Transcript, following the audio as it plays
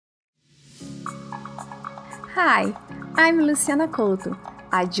Hi, I'm Luciana Couto,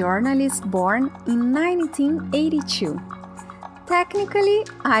 a journalist born in 1982. Technically,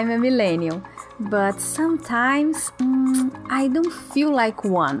 I'm a millennial, but sometimes I don't feel like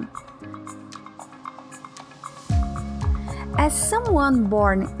one. As someone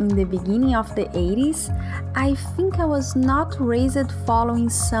born in the beginning of the 80s, I think I was not raised following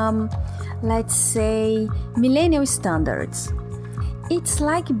some, let's say, millennial standards. It's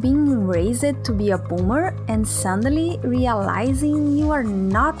like being raised to be a boomer and suddenly realizing you are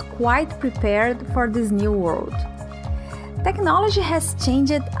not quite prepared for this new world. Technology has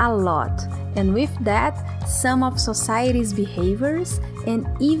changed a lot, and with that, some of society's behaviors and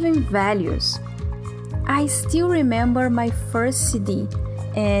even values. I still remember my first CD,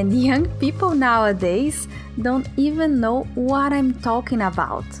 and young people nowadays don't even know what I'm talking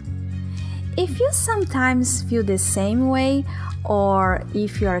about. If you sometimes feel the same way, or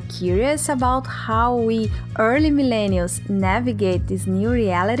if you are curious about how we early millennials navigate this new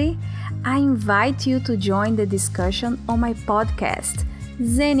reality, I invite you to join the discussion on my podcast,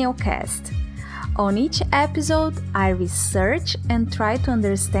 XENNIAL. On each episode, I research and try to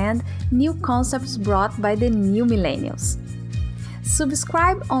understand new concepts brought by the new millennials.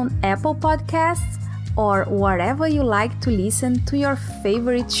 Subscribe on Apple Podcasts or wherever you like to listen to your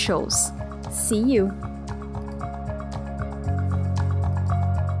favorite shows. See you!